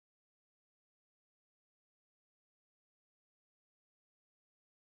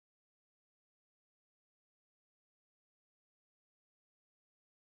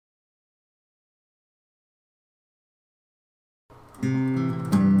Welcome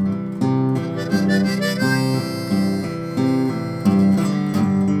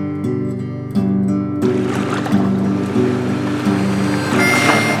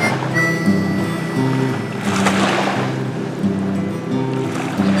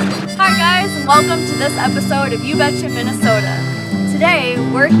to this episode of You Betcha Minnesota. Today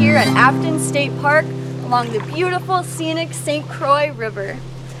we're here at Afton State Park along the beautiful scenic St. Croix River.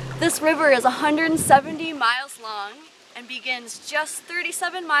 This river is 170 miles long and begins just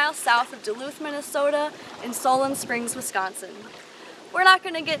 37 miles south of Duluth, Minnesota and Solon Springs, Wisconsin. We're not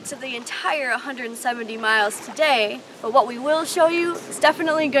going to get to the entire 170 miles today, but what we will show you is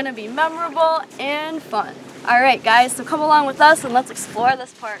definitely going to be memorable and fun. Alright guys, so come along with us and let's explore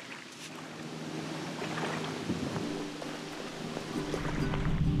this park.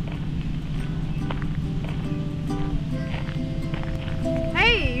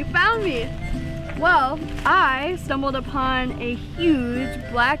 Hey, you found me! Well, I stumbled upon a huge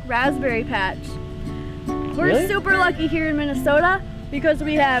black raspberry patch. We're super lucky here in Minnesota because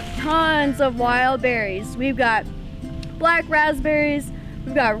we have tons of wild berries. We've got black raspberries,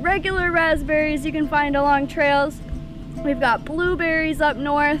 we've got regular raspberries you can find along trails, we've got blueberries up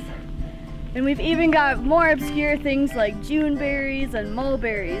north, and we've even got more obscure things like June berries and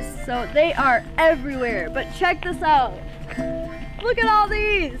mulberries. So they are everywhere, but check this out. Look at all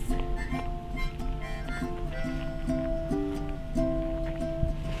these!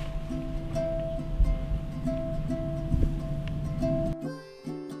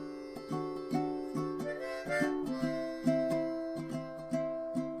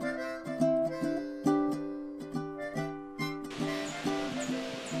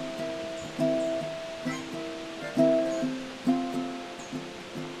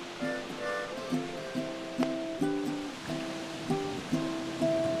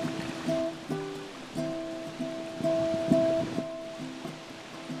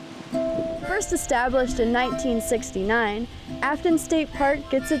 First established in 1969, Afton State Park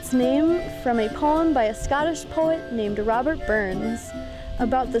gets its name from a poem by a Scottish poet named Robert Burns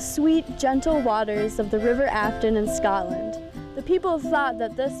about the sweet, gentle waters of the River Afton in Scotland. The people thought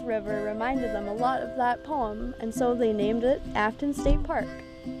that this river reminded them a lot of that poem, and so they named it Afton State Park.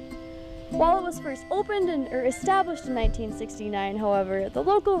 While it was first opened or established in 1969, however, the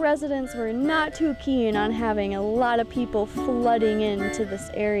local residents were not too keen on having a lot of people flooding into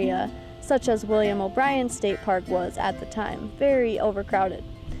this area, such as William O'Brien State Park was at the time, very overcrowded.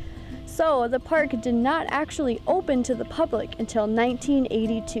 So the park did not actually open to the public until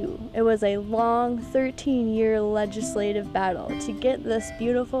 1982. It was a long 13-year legislative battle to get this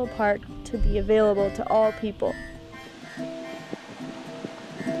beautiful park to be available to all people.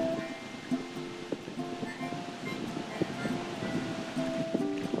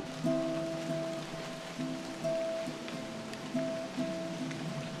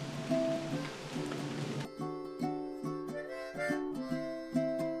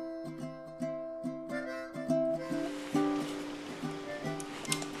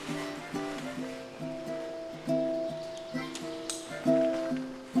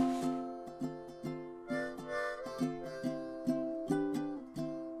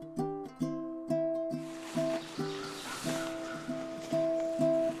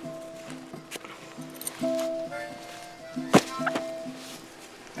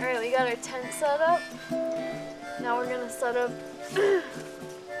 We got our tent set up. Now we're gonna set up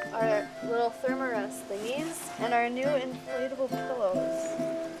our little thermarest thingies and our new inflatable pillows.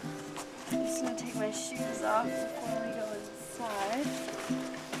 I'm just gonna take my shoes off before we go inside.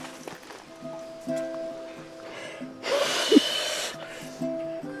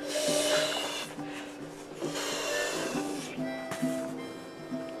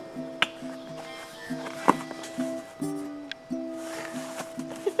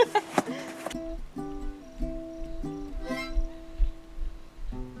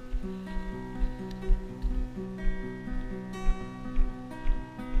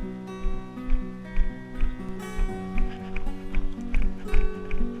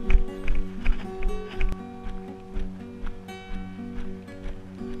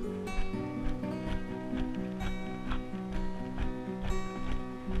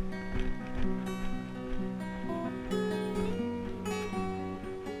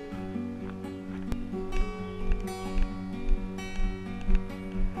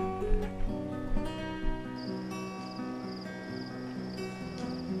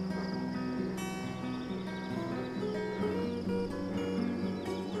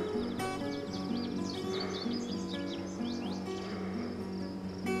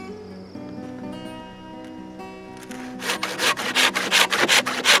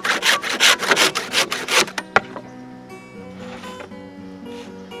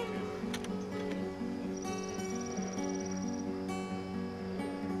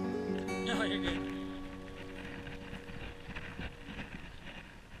 No,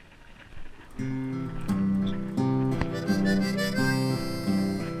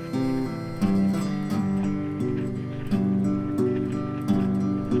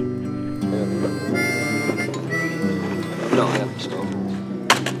 I have the stove.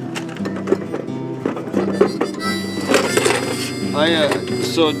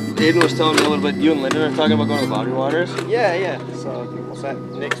 So Aden was telling me a little bit, you and Linden are talking about going to the Boundary Waters? Yeah. So I think we'll set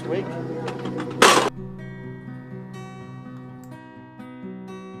next week.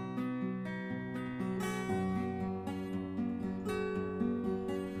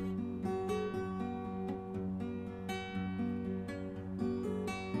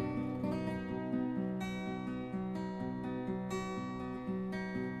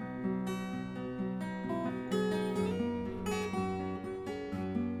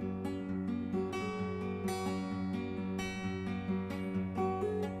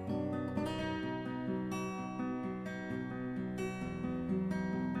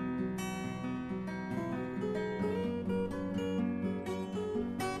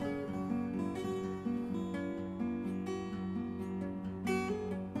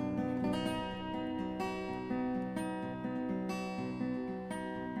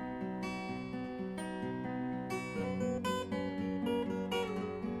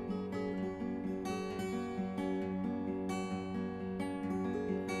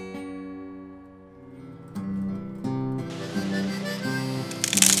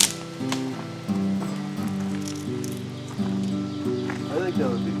 I think that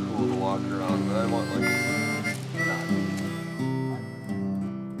would be cool to walk around, but I want like